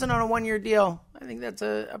Donaldson on a 1-year deal, I think that's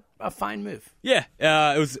a fine move. Yeah,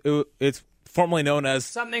 it's formerly known as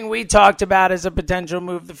something we talked about as a potential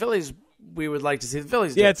move. The Phillies. We would like to see the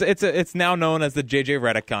Phillies do. Yeah, it's now known as the J.J.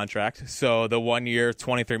 Redick contract. So the 1-year,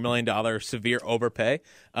 $23 million severe overpay.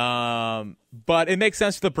 But it makes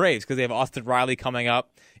sense for the Braves because they have Austin Riley coming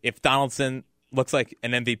up. If Donaldson looks like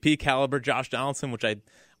an MVP caliber Josh Donaldson, which I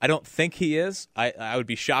don't think he is, I would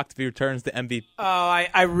be shocked if he returns to MVP. Oh,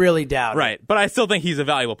 I really doubt it. Right, but I still think he's a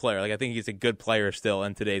valuable player. I think he's a good player still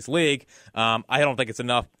in today's league. I don't think it's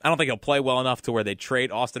enough. I don't think he'll play well enough to where they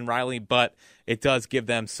trade Austin Riley, but it does give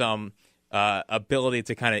them some ability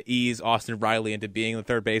to kind of ease Austin Riley into being the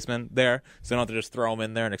third baseman there. So they don't have to just throw him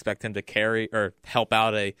in there and expect him to carry or help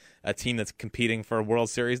out a team that's competing for a World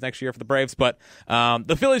Series next year for the Braves. But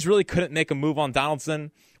the Phillies really couldn't make a move on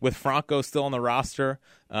Donaldson with Franco still on the roster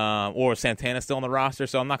or Santana still on the roster.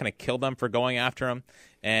 So I'm not going to kill them for going after him.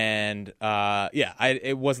 And,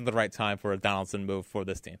 it wasn't the right time for a Donaldson move for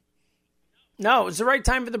this team. No, it was the right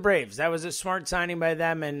time for the Braves. That was a smart signing by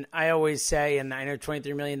them, and I always say, and I know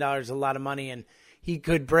 $23 million is a lot of money, and he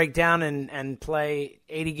could break down and play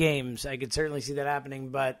 80 games. I could certainly see that happening,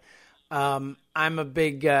 but I'm a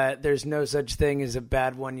big there's no such thing as a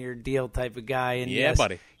bad 1-year deal type of guy. And yeah, yes,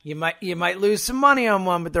 buddy. You might lose some money on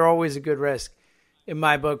one, but they're always a good risk in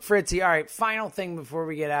my book. Fritzy, all right, final thing before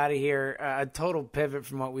we get out of here, a total pivot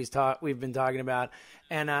from what we've been talking about.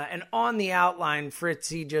 And on the outline,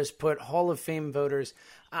 Fritzy just put Hall of Fame voters.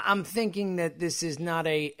 I'm thinking that this is not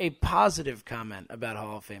a positive comment about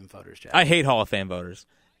Hall of Fame voters, Jack. I hate Hall of Fame voters.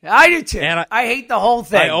 I do too. And I hate the whole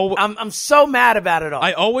thing. I'm so mad about it all.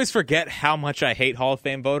 I always forget how much I hate Hall of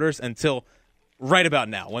Fame voters until right about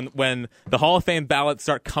now, when the Hall of Fame ballots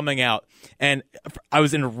start coming out. And I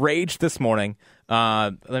was enraged this morning.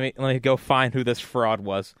 Let me go find who this fraud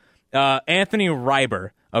was. Anthony Ryber.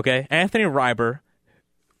 Okay, Anthony Ryber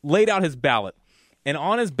laid out his ballot, and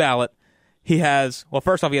on his ballot, he has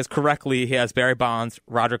Barry Bonds,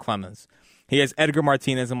 Roger Clemens. He has Edgar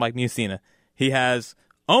Martinez and Mike Mussina. He has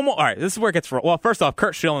all right, this is where it gets well. First off,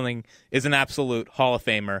 Curt Schilling is an absolute Hall of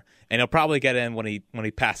Famer, and he'll probably get in when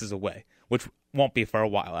he passes away, which won't be for a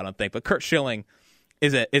while, I don't think. But Curt Schilling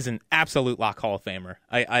is an absolute lock Hall of Famer.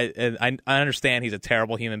 I understand he's a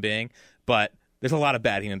terrible human being, but there's a lot of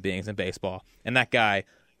bad human beings in baseball. And that guy,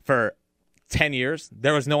 for 10 years,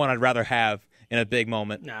 there was no one I'd rather have in a big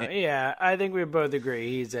moment. No, yeah, I think we both agree.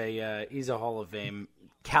 He's a Hall of Fame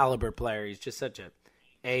caliber player. He's just such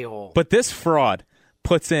a hole. But this fraud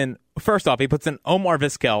puts in, first off, he puts in Omar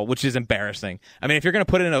Vizquel, which is embarrassing. I mean, if you're going to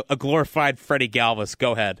put in a glorified Freddie Galvis,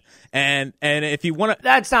 go ahead. And if you want to,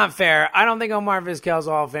 that's not fair. I don't think Omar Vizquel's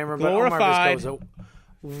a Hall of Famer, but Omar glorified Vizquel's a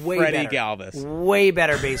way Freddie better, Galvis, way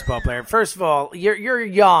better baseball player. First of all, you're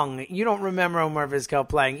young. You don't remember Omar Vizquel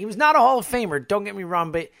playing. He was not a Hall of Famer. Don't get me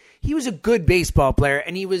wrong, but he was a good baseball player,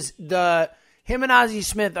 and him and Ozzie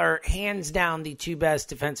Smith are hands down the two best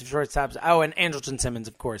defensive shortstops. Oh, and Andrelton Simmons,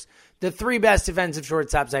 of course. The three best defensive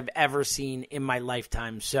shortstops I've ever seen in my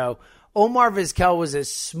lifetime. So Omar Vizquel was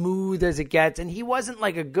as smooth as it gets, and he wasn't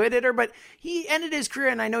like a good hitter, but he ended his career,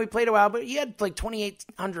 and I know he played a while, but he had like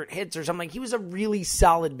 2,800 hits or something. He was a really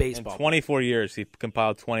solid baseball player. In 24 years, he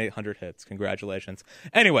compiled 2,800 hits. Congratulations.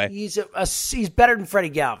 Anyway. He's better than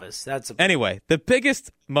Freddie Galvis. Anyway, the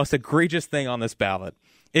biggest, most egregious thing on this ballot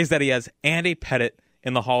is that he has Andy Pettitte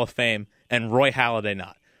in the Hall of Fame and Roy Halladay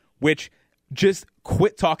not, which just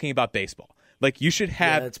quit talking about baseball. Like you should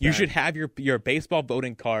have your baseball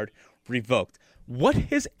voting card revoked. What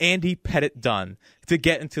has Andy Pettitte done to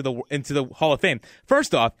get into the Hall of Fame?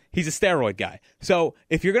 First off, he's a steroid guy. So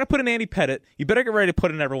if you're going to put in Andy Pettitte, you better get ready to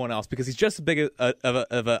put in everyone else because he's just as big of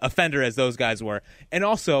a offender as those guys were. And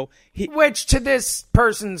also, which to this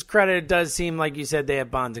person's credit, it does seem like you said they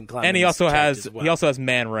have Bonds and Clemens. And he also has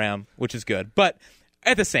Man Ram, which is good. But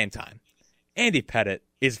at the same time, Andy Pettitte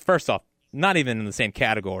is first off not even in the same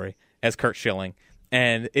category as Curt Schilling,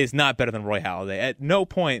 and is not better than Roy Halladay. At no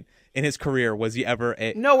point in his career was he ever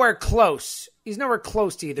nowhere close. He's nowhere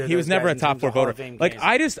close to either. He was never a top four voter. Like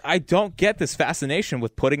I don't get this fascination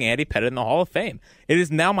with putting Andy Pettitte in the Hall of Fame. It is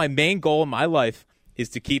now my main goal in my life is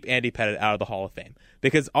to keep Andy Pettitte out of the Hall of Fame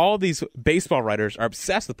because all of these baseball writers are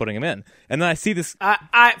obsessed with putting him in. And then I see this.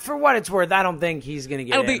 For what it's worth, I don't think he's going to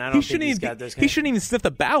get in. He shouldn't even sniff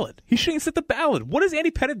the ballot. He shouldn't even sniff the ballot. What has Andy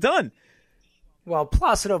Pettitte done? Well,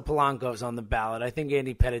 Placido Polanco's on the ballot. I think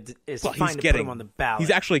Andy Pettitte is fine to put him on the ballot. He's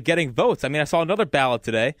actually getting votes. I mean, I saw another ballot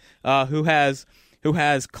today who has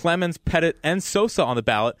Clemens, Pettitte, and Sosa on the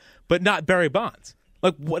ballot, but not Barry Bonds.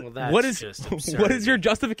 Like what is your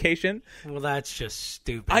justification? Well, that's just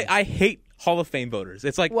stupid. I hate Hall of Fame voters.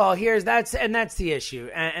 It's like that's the issue,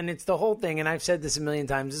 and it's the whole thing. And I've said this a million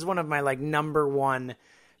times. This is one of my number one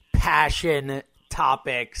passion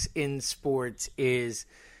topics in sports is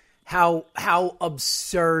how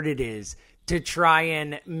absurd it is to try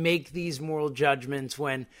and make these moral judgments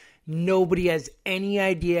when nobody has any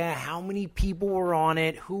idea how many people were on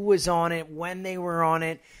it, who was on it, when they were on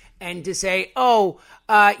it, and to say, you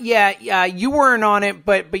weren't on it,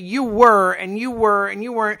 but you were, and you were, and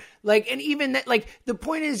you weren't. And even that, the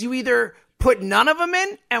point is you either put none of them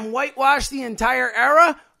in and whitewash the entire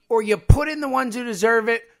era, or you put in the ones who deserve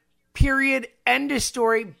it. Period. End of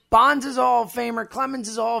story. Bonds is a Hall of Famer. Clemens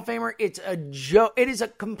is a Hall of Famer. It's a joke. It is a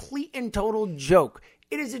complete and total joke.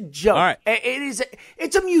 It is a joke. All right.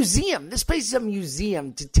 It's a museum. This place is a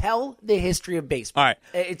museum to tell the history of baseball. All right.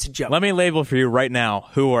 It's a joke. Let me label for you right now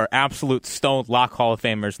who are absolute stone lock Hall of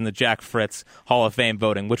Famers in the Jack Fritz Hall of Fame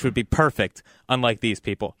voting, which would be perfect, unlike these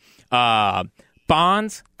people.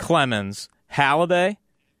 Bonds, Clemens, Halladay,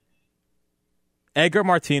 Edgar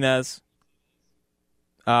Martinez,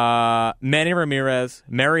 Manny Ramirez,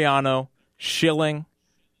 Mariano, Schilling,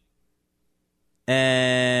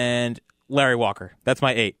 and Larry Walker. That's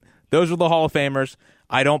my 8. Those are the Hall of Famers.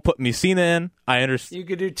 I don't put Mussina in. I understand. You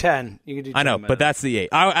could do 10. I know, but that's the 8.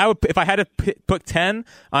 I would if I had to put 10.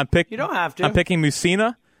 You don't have to. I'm picking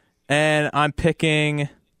Mussina, and I'm picking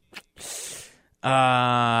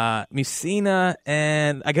Mussina,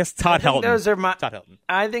 and I guess Todd Helton. Those are my. Todd Helton.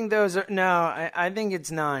 I think those are I think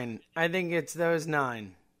it's 9. I think it's those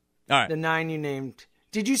 9. All right. The 9 you named.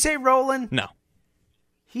 Did you say Roland? No.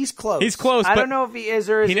 He's close. He's close. I don't know if he is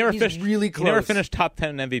or isn't. He's really close. He never finished top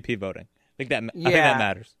 10 in MVP voting. I think that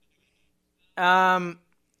matters.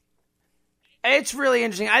 It's really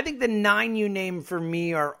interesting. I think the 9 you named for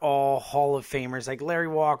me are all Hall of Famers. Like Larry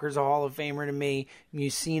Walker's a Hall of Famer to me.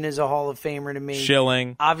 Mussina's a Hall of Famer to me.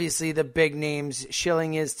 Schilling. Obviously the big names.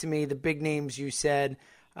 Schilling is to me the big names you said.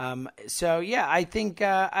 I think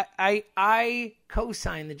I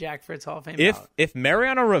co-sign the Jack Fritz Hall of Fame ballot. If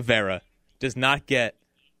Mariano Rivera does not get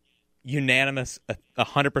unanimous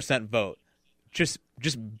 100% vote, just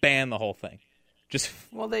ban the whole thing. That's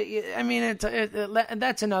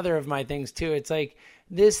another of my things too. It's like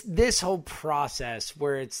this whole process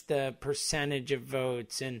where it's the percentage of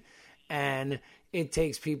votes and it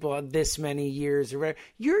takes people this many years or whatever.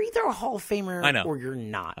 You're either a Hall of Famer or you're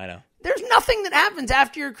not. I know. There's nothing that happens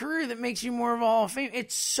after your career that makes you more of a Hall of Famer.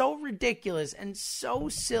 It's so ridiculous and so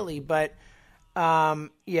silly, but I'm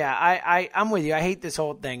with you. I hate this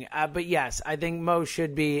whole thing. But yes, I think Mo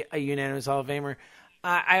should be a unanimous Hall of Famer.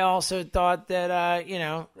 I also thought that,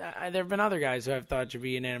 there have been other guys who I've thought should be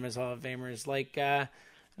unanimous Hall of Famers, like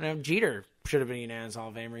Jeter should have been a unanimous Hall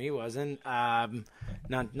of Famer. He wasn't.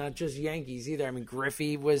 Not just Yankees either. I mean,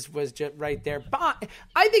 Griffey was just right there.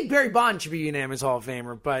 I think Barry Bonds should be a unanimous Hall of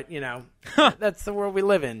Famer, but, that's the world we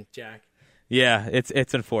live in, Jack. Yeah,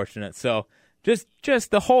 it's unfortunate. So just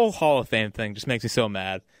the whole Hall of Fame thing just makes me so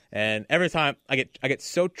mad. And every time I get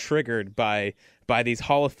so triggered by these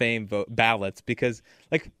Hall of Fame ballots because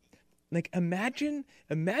like imagine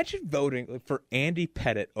voting for Andy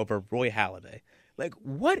Pettitte over Roy Halladay. Like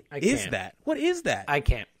what is that? What is that? I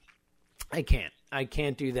can't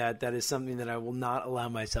do that. That is something that I will not allow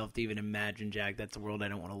myself to even imagine, Jack. That's a world I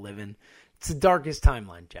don't want to live in. It's the darkest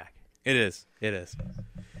timeline, Jack. It is.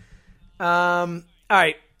 All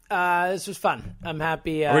right. This was fun. I'm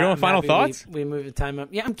happy. Are we doing final thoughts? We moved the time up.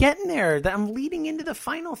 Yeah, I'm getting there. I'm leading into the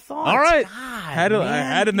final thoughts. All right. God, I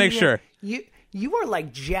had to make sure. You are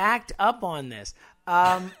like jacked up on this.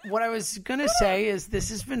 What I was going to say is this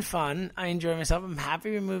has been fun. I enjoy myself. I'm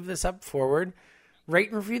happy we moved this up forward. Rate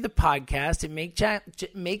and review the podcast. It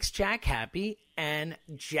makes Jack happy. And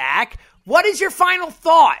Jack, what is your final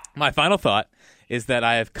thought? My final thought is that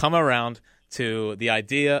I have come around to the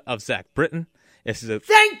idea of Zach Britton.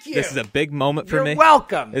 Thank you. This is a big moment for me. You're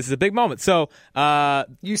welcome. This is a big moment. So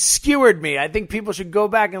you skewered me. I think people should go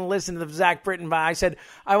back and listen to the Zach Britton. But I said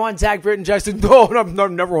I want Zach Britton. Jack said, no,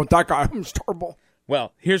 never want that guy. I'm terrible.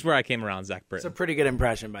 Well, here's where I came around Zach Britton. It's a pretty good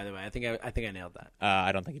impression, by the way. I think I nailed that.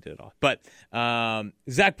 I don't think you did at all. But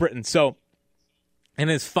Zach Britton. So in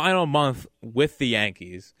his final month with the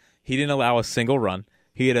Yankees, he didn't allow a single run.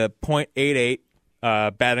 He had a .88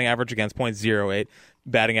 batting average against, .08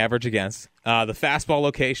 batting average against. The fastball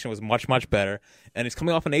location was much, much better. And he's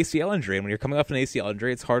coming off an ACL injury. And when you're coming off an ACL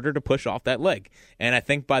injury, it's harder to push off that leg. And I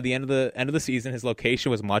think by the end of the season, his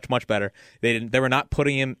location was much, much better. They were not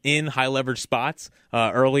putting him in high leverage spots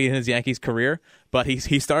early in his Yankees career, but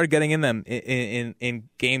he started getting in them in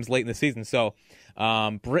games late in the season. So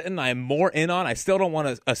Britton, I am more in on. I still don't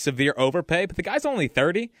want a severe overpay, but the guy's only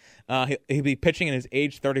 30. He'll be pitching in his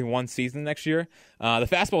age 31 season next year. The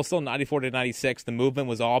fastball is still 94 to 96. The movement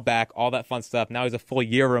was all back, all that fun stuff. Now he's a full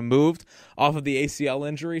year removed off of the ACL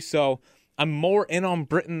injury. So I'm more in on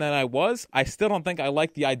Britton than I was. I still don't think I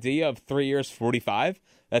like the idea of 3 years, 45.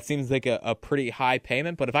 That seems like a pretty high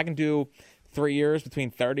payment. But if I can do 3 years between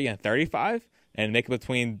 30 and 35 and make it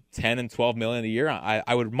between 10 and 12 million a year,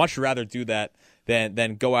 I would much rather do that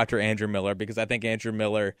than go after Andrew Miller, because I think Andrew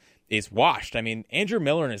Miller is washed. I mean, Andrew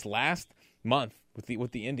Miller in his last month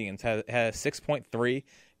with the Indians had a 6.3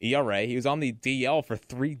 ERA. He was on the DL for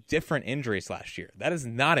 3 different injuries last year. That is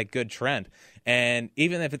not a good trend. And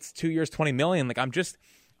even if it's 2 years, 20 million, like I'm just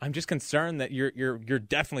concerned that you're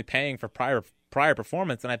definitely paying for prior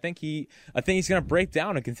performance. And I think he's going to break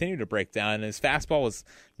down and continue to break down. And his fastball was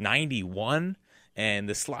 91. And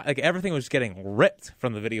the slide, like everything was getting ripped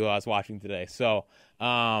from the video I was watching today. So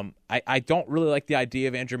I don't really like the idea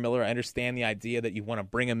of Andrew Miller. I understand the idea that you want to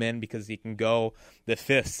bring him in because he can go the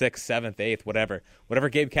 5th, 6th, 7th, 8th, whatever. Whatever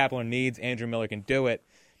Gabe Kapler needs, Andrew Miller can do it.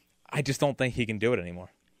 I just don't think he can do it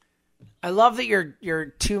anymore. I love that your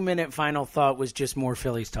 2-minute final thought was just more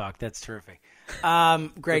Phillies talk. That's terrific.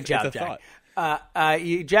 Great job, Jack.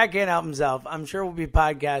 Jack can't help himself. I'm sure we'll be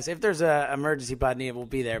podcasting. If there's an emergency pod needed, we'll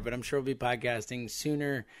be there. But I'm sure we'll be podcasting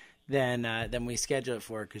sooner than we schedule it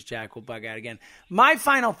for, because Jack will bug out again. My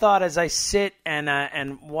final thought as I sit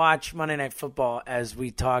and watch Monday Night Football as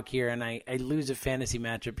we talk here, and I lose a fantasy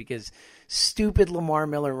matchup because stupid Lamar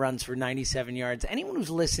Miller runs for 97 yards. Anyone who's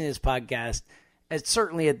listening to this podcast,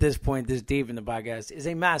 certainly at this point, this deep in the podcast, is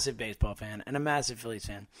a massive baseball fan and a massive Phillies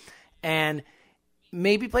fan. And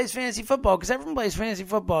maybe plays fantasy football, because everyone plays fantasy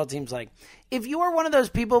football, it seems like. If you are one of those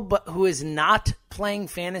people who is not playing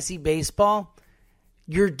fantasy baseball,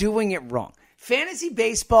 you're doing it wrong. Fantasy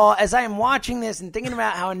baseball, as I am watching this and thinking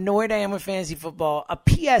about how annoyed I am with fantasy football, a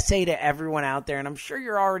PSA to everyone out there, and I'm sure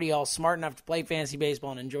you're already all smart enough to play fantasy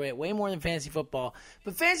baseball and enjoy it way more than fantasy football,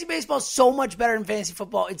 but fantasy baseball is so much better than fantasy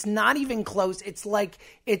football. It's not even close. It's like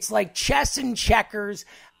chess and checkers.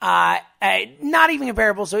 Not even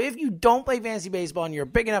comparable. So if you don't play fantasy baseball and you're a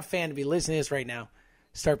big enough fan to be listening to this right now,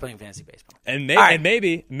 start playing fantasy baseball. And, right. and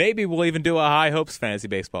maybe we'll even do a High Hopes Fantasy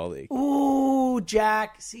Baseball League. Ooh,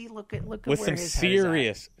 Jack. See, look at with where some his head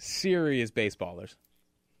is at. serious baseballers.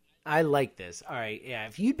 I like this. All right, yeah.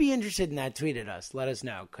 If you'd be interested in that, tweet at us. Let us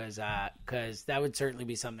know, because that would certainly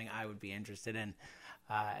be something I would be interested in.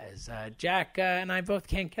 As Jack and I both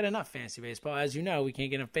can't get enough fantasy baseball. As you know, we can't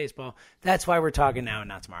get enough baseball. That's why we're talking now and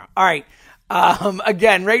not tomorrow. All right.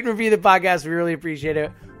 Again, rate and review the podcast. We really appreciate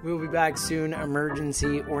it. We will be back soon,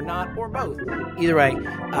 emergency or not, or both. Either way,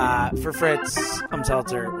 for Fritz, I'm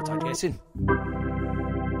Seltzer. We'll talk to you guys soon.